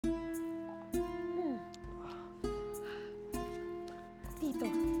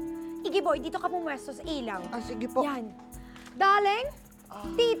Sige, boy. Dito ka pumwesto sa ilaw. Sige po. Yan. Darling,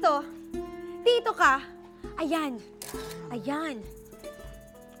 dito. Dito ka. Ayan. Ayan.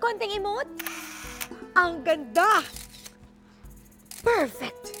 Konting emote. Ang ganda.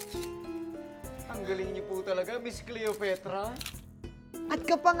 Perfect. Ang galing niyo po talaga, Miss Cleopatra. At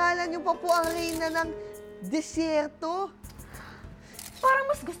kapangalan niyo pa po ang reyna ng desierto. Parang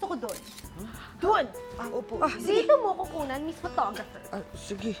mas gusto ko doon. Doon. Opo. Dito mo kukunan, Miss Photographer.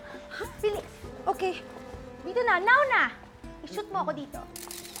 Sige. Bilis. Okay. Dito na. Now na. I-shoot mo ako dito.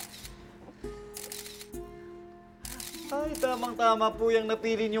 Ay, tamang-tama po yung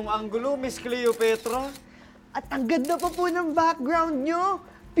napili niyong anggulo, Miss Cleopatra. At ang ganda pa po ng background niyo.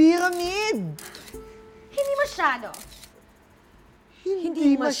 Pyramid. Hindi masyado. Hindi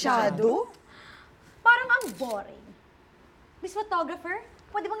masyado? Parang ang boring. Miss Photographer,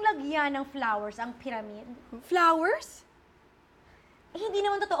 pwede bang lagyan ng flowers ang pyramid? Flowers? Hindi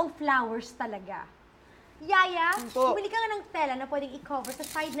naman totoong flowers talaga. Yaya, Po. bumili ka nga ng tela na pwedeng i-cover sa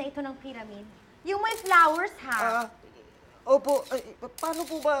side na ito ng pyramid. Yung may flowers, ha? Opo, paano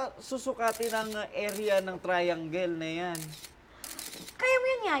po ba susukatin ang area ng triangle na yan? Kaya mo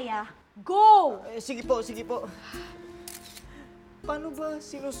yun, Yaya. Go! Sige po, sige po. Paano ba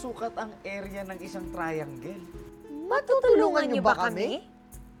sinusukat ang area ng isang triangle? Matutulungan niyo ba kami?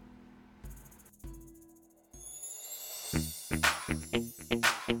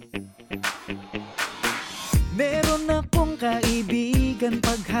 Meron akong kaibigan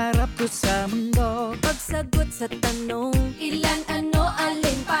pagharap ko sa mundo. Pagsagot sa tanong, ilan, ano,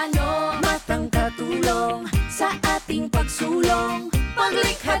 alin, paano? Matang katulong sa ating pagsulong.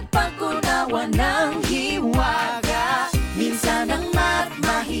 Paglikhat, pag-unawa ng hiwaga. Minsan ang math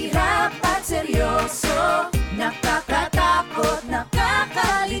mahirap at seryoso. Nakakatakot,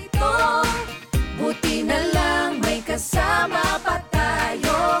 nakakalito. Buti na lang may kasama pa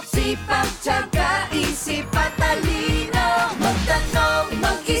tayo. Sipag, tiyaga, isip at talino. Magtanong,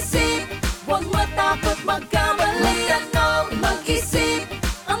 mag-isip, huwag matakot magkamali. Magtanong, mag-isip,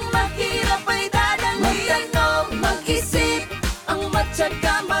 ang mahirap ay dadali. Magtanong, mag-isip, ang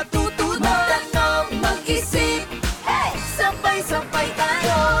matyaga matutunan. Magtanong, mag-isip, hey! Sabay-sabay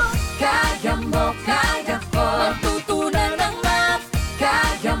tayo. Kaya mo, kaya ko. Matutunan ng math.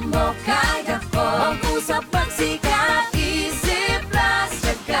 Kaya mo, kaya ko. Mag-usap, magsikap, isip, plus,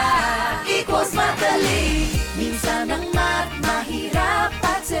 tiyaga. Equals madali. Minsan ang math mahirap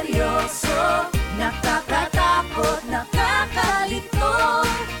at seryoso. Nakakatakot, nakakalito.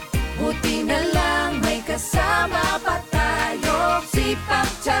 Buti na lang may kasama pa tayo. Sipag,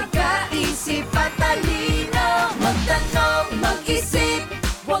 tiyaga, isip at talino. Magtanong, mag-isip,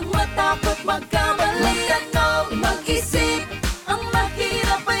 huwag matakot magkamali. Magtanong, mag-isip, ang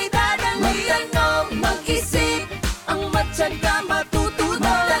mahirap ay dadali. Magtanong, mag-isip, ang matyaga matutunan.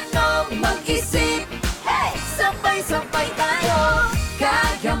 Magtanong, mag-isip, hey! Sabay-sabay tayo.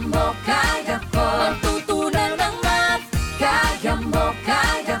 Kaya mo, kaya ko. Matutunan ng math. Kaya mo,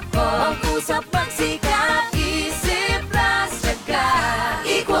 kaya ko. Mag-usap, magsikap, isip, plus, tiyaga.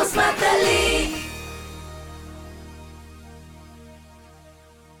 Equals madali.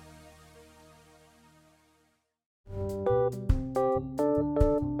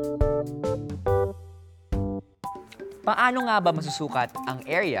 Paano nga ba masusukat ang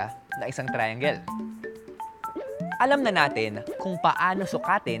area ng isang triangle? Alam na natin kung paano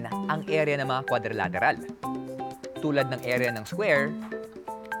sukatin ang area ng mga quadrilateral, tulad ng area ng square,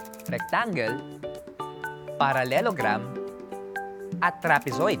 rectangle, parallelogram, at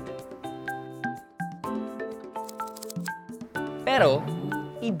trapezoid. Pero,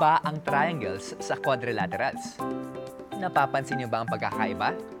 iba ang triangles sa quadrilaterals. Napapansin niyo ba ang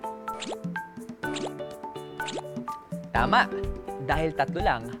pagkakaiba? Tama, dahil tatlo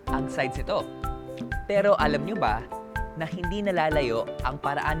lang ang sides nito. Pero alam nyo ba na hindi nalalayo ang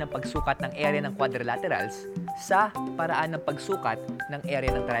paraan ng pagsukat ng area ng quadrilaterals sa paraan ng pagsukat ng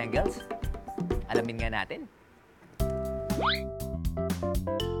area ng triangles? Alamin nga natin.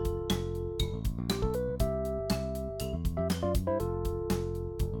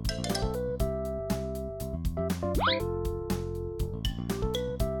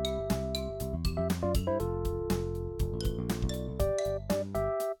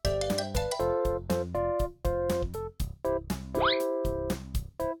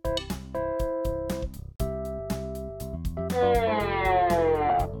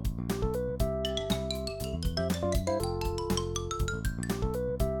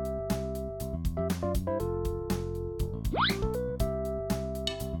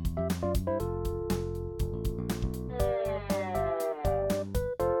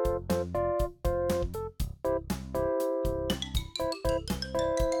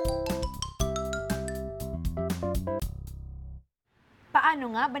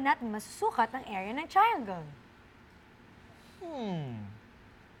 paano nga ba natin masusukat ang area ng triangle?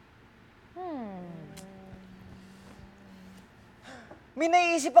 May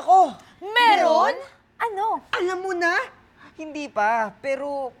naiisip ako! Meron? Ano? Alam mo na? Hindi pa,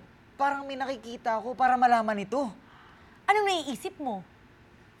 pero parang may nakikita ako para malaman ito. Anong naiisip mo?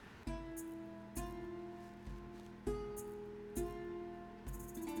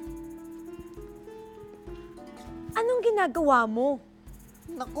 Anong ginagawa mo?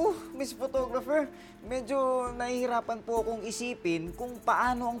 Naku, Miss Photographer, medyo nahihirapan po akong isipin kung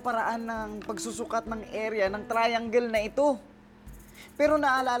paano ang paraan ng pagsusukat ng area ng triangle na ito. Pero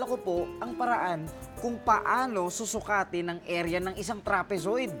naalala ko po ang paraan kung paano susukatin ang area ng isang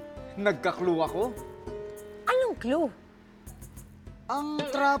trapezoid. Nagka-clue ako. Anong clue? Ang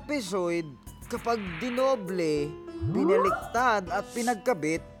trapezoid, kapag dinoble, binaliktad at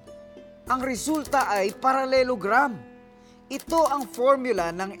pinagkabit, ang resulta ay parallelogram. Ito ang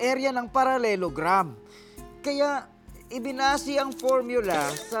formula ng area ng parallelogram. Kaya ibinasi ang formula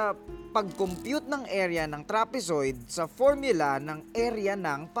sa pag-compute ng area ng trapezoid sa formula ng area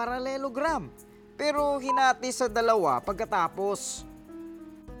ng parallelogram. Pero hinati sa dalawa pagkatapos.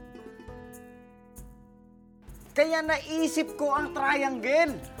 Kaya naisip ko ang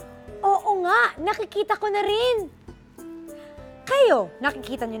triangle. Oo nga, nakikita ko na rin. Kayo,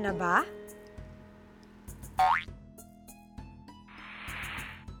 nakikita niyo na ba?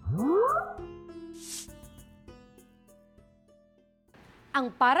 Ang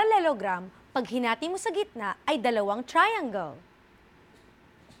parallelogram, pag hinati mo sa gitna, ay dalawang triangle.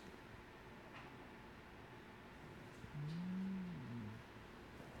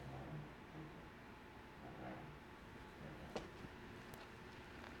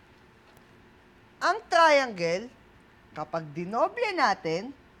 Ang triangle, kapag dinoble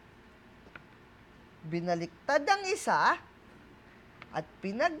natin, binaliktad ang isa, at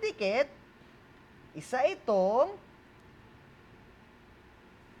pinagdikit, isa itong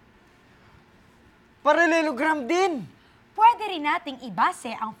Parallelogram din! Pwede rin nating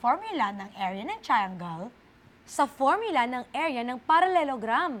ibase ang formula ng area ng triangle sa formula ng area ng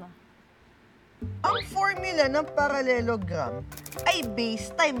parallelogram. Ang formula ng parallelogram ay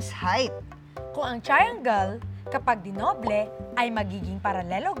base times height. Kung ang triangle, kapag dinoble, ay magiging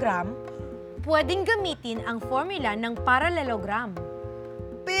parallelogram, pwedeng gamitin ang formula ng parallelogram.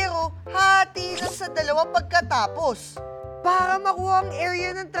 Pero hati lang sa dalawa pagkatapos para makuha ang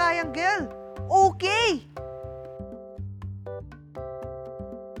area ng triangle. Okay!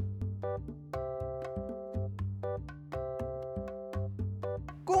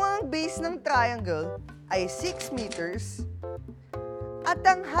 Kung ang base ng triangle ay 6 meters at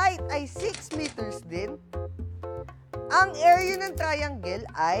ang height ay 6 meters din, ang area ng triangle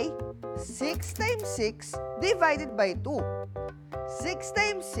ay 6 times 6 divided by 2. 6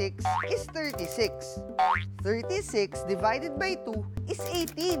 times 6 is 36. 36 divided by 2 is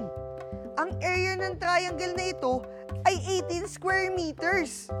 18. Ang area ng triangle na ito ay 18 square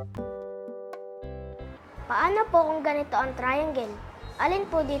meters. Paano po kung ganito ang triangle? Alin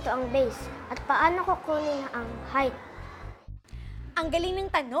po dito ang base? At paano kukunin ang height? Ang galing ng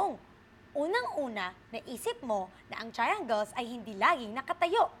tanong. Unang-una, naisip mo na ang triangles ay hindi laging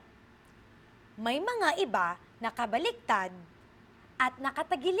nakatayo. May mga iba nakabaliktad at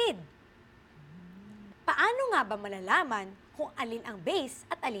nakatagilid. Paano nga ba malalaman kung alin ang base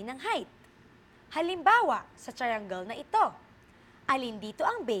at alin ang height? Halimbawa, sa triangle na ito, alin dito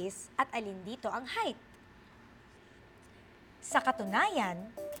ang base at alin dito ang height? Sa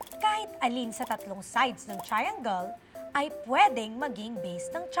katunayan, kahit alin sa tatlong sides ng triangle ay pwedeng maging base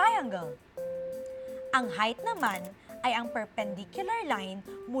ng triangle. Ang height naman ay ang perpendicular line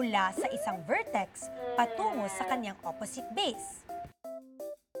mula sa isang vertex patungo sa kanyang opposite base.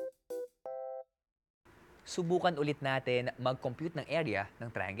 Subukan ulit natin mag-compute ng area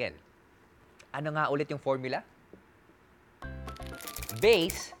ng triangle. Ano nga ulit yung formula?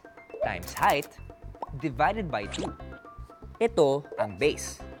 Base times height divided by 2. Ito ang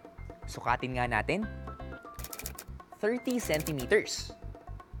base. Sukatin nga natin. 30 centimeters.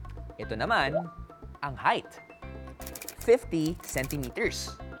 Ito naman ang height. 50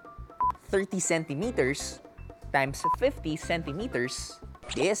 centimeters. 30 centimeters times 50 centimeters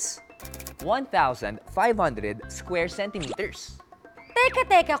is 1,500 square centimeters.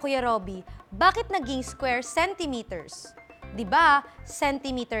 Teka, Kuya Robby, bakit naging square centimeters? Di ba,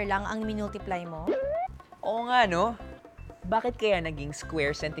 centimeter lang ang minultiply mo? Oo nga, no? Bakit kaya naging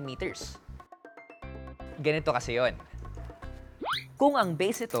square centimeters? Ganito kasi yon. Kung ang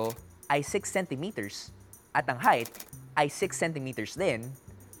base ito ay 6 centimeters at ang height ay 6 centimeters din,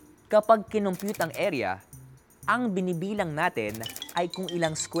 kapag kinompute ang area, ang binibilang natin ay kung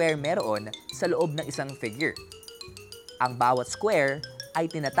ilang square meron sa loob ng isang figure. Ang bawat square ay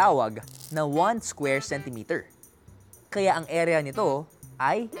tinatawag na 1 square centimeter. Kaya ang area nito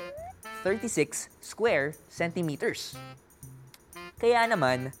ay 36 square centimeters. Kaya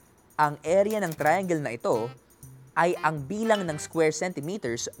naman, ang area ng triangle na ito ay ang bilang ng square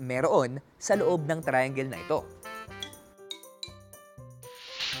centimeters meron sa loob ng triangle na ito.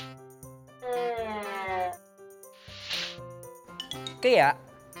 Kaya,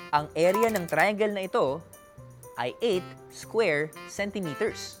 ang area ng triangle na ito ay 8 square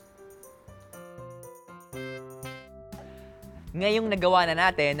centimeters. Ngayong nagawa na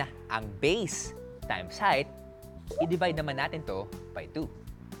natin ang base times height, i-divide naman natin to by 2.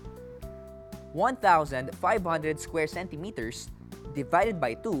 1,500 square centimeters divided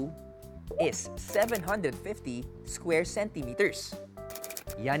by 2 is 750 square centimeters.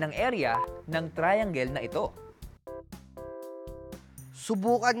 Yan ang area ng triangle na ito.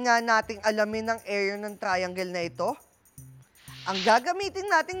 Subukan nga nating alamin ang area ng triangle na ito. Ang gagamitin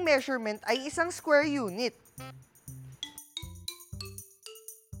nating measurement ay isang square unit.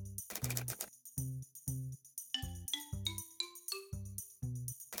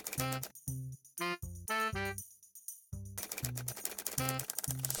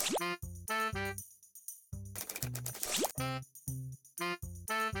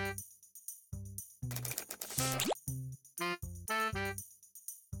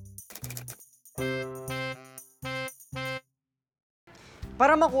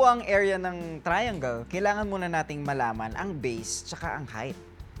 Para makuha ang area ng triangle, kailangan muna nating malaman ang base tsaka ang height.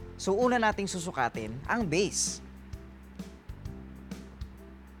 So una nating susukatin ang base.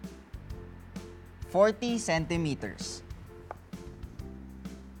 40 centimeters.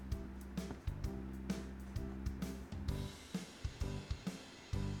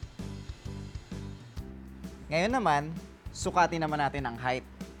 Ngayon naman, sukatin naman natin ang height.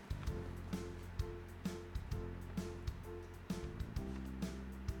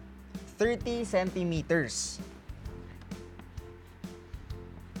 30 centimeters.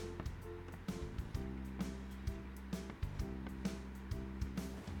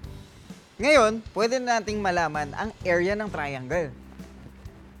 Ngayon, pwede nating malaman ang area ng triangle.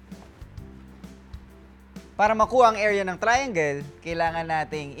 Para makuha ang area ng triangle, kailangan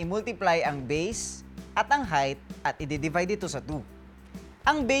nating i-multiply ang base at ang height at i-divide ito sa 2.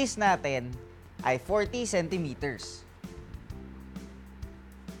 Ang base natin ay 40 centimeters.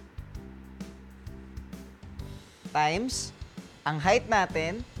 Times, ang height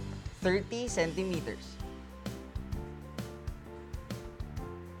natin, 30 centimeters.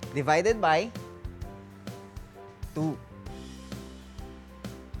 Divided by 2.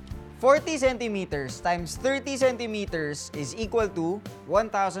 40 centimeters times 30 centimeters is equal to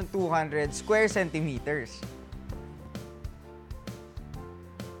 1,200 square centimeters.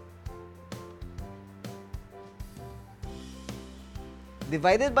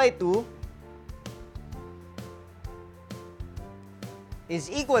 Divided by 2 is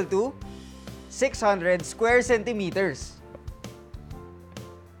equal to 600 square centimeters.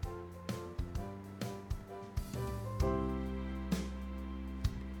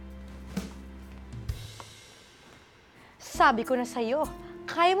 Sabi ko na sa'yo,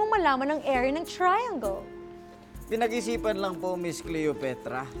 kaya mong malaman ang area ng triangle. Pinag-isipan lang po, Miss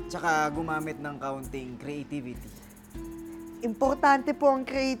Cleopatra, tsaka gumamit ng kaunting creativity. Importante po ang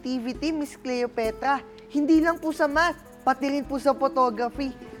creativity, Miss Cleopatra. Hindi lang po sa math, pati rin po sa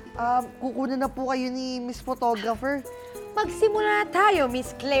photography. Kukunan na po kayo ni Miss Photographer. Magsimula na tayo,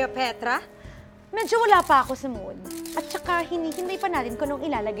 Miss Cleopatra. Medyo wala pa ako sa mood. At saka hinihintay pa natin kung anong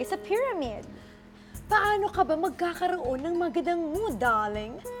ilalagay sa pyramid. Paano ka ba magkakaroon ng magandang mood,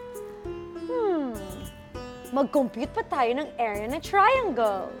 darling? Mag-compute pa tayo ng area ng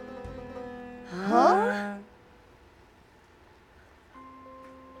triangle. Huh?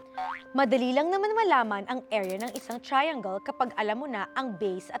 Madali lang naman malaman ang area ng isang triangle kapag alam mo na ang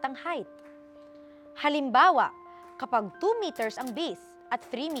base at ang height. Halimbawa, kapag 2 meters ang base at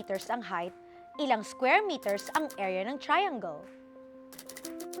 3 meters ang height, ilang square meters ang area ng triangle?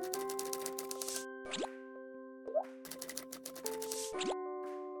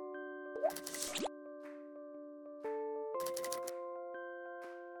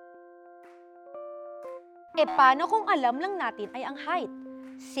 E paano kung alam lang natin ay ang height,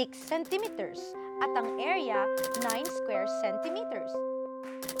 6 centimeters, at ang area, 9 square centimeters?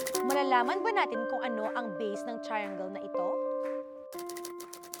 Malalaman ba natin kung ano ang base ng triangle na ito?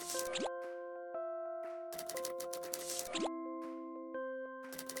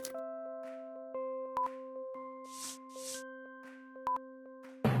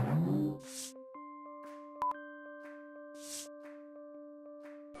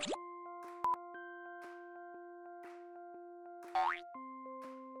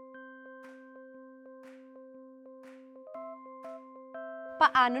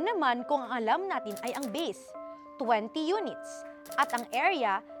 Paano naman kung ang alam natin ay ang base, 20 units, at ang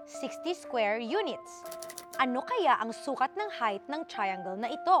area, 60 square units? Ano kaya ang sukat ng height ng triangle na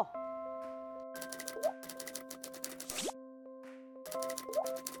ito?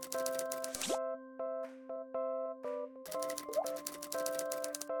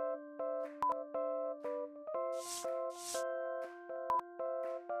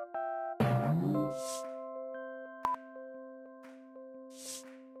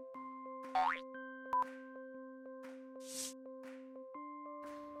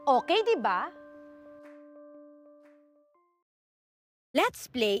 Okay, di ba? Let's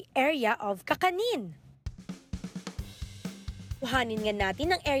play area of kakanin. Kuhanin nga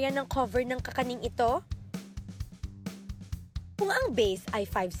natin ang area ng cover ng kakaning ito. Kung ang base ay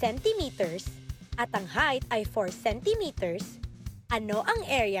 5 centimeters at ang height ay 4 centimeters, ano ang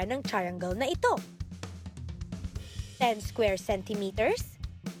area ng triangle na ito? 10 square centimeters,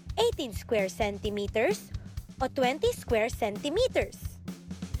 18 square centimeters, o 20 square centimeters?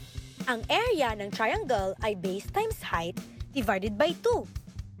 Ang area ng triangle ay base times height divided by 2.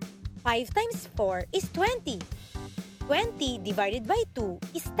 5 times 4 is 20. 20 divided by 2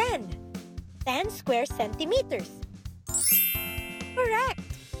 is 10. 10 square centimeters. Correct!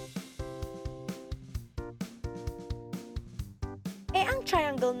 Ang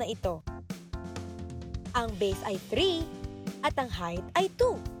triangle na ito, ang base ay 3 at ang height ay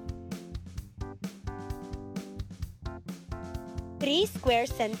 2. 3 square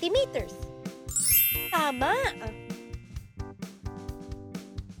centimeters. Tama!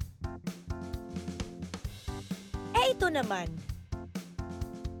 Ito naman.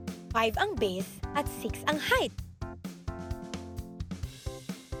 5 ang base at 6 ang height.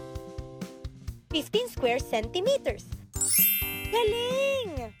 15 square centimeters.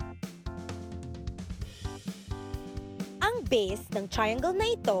 Galing! Ang base ng triangle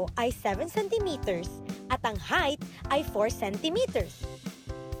na ito ay 7 centimeters at ang height ay 4 centimeters.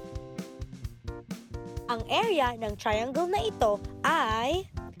 Ang area ng triangle na ito ay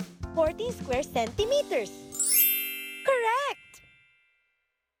 14 square centimeters. Correct!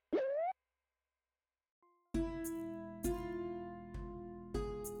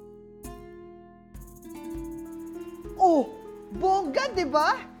 Oh, bongga, di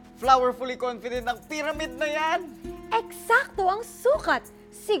ba? Flowerfully confident ang pyramid na yan. Eksakto ang sukat!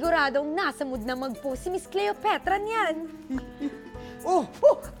 Siguradong nasa mood na magpo si Miss Cleopatra niyan. Oh,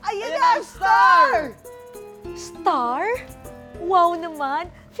 ayan na ang star! Star? Wow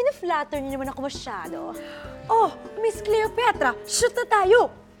naman! Fina-flatter niyo naman ako masyado. Oh, Miss Cleopatra, shoot na tayo!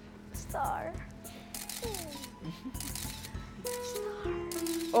 Star.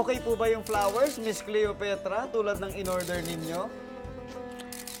 Okay po ba yung flowers, Miss Cleopatra, tulad ng in-order ninyo?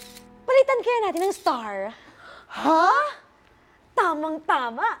 Palitan kaya natin ng star. Ha?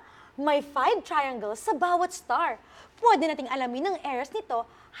 Tamang-tama! May 5 triangles sa bawat star. Pwede nating alamin ang areas nito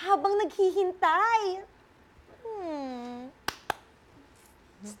habang naghihintay.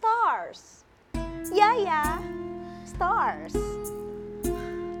 Stars. Yeah. Stars.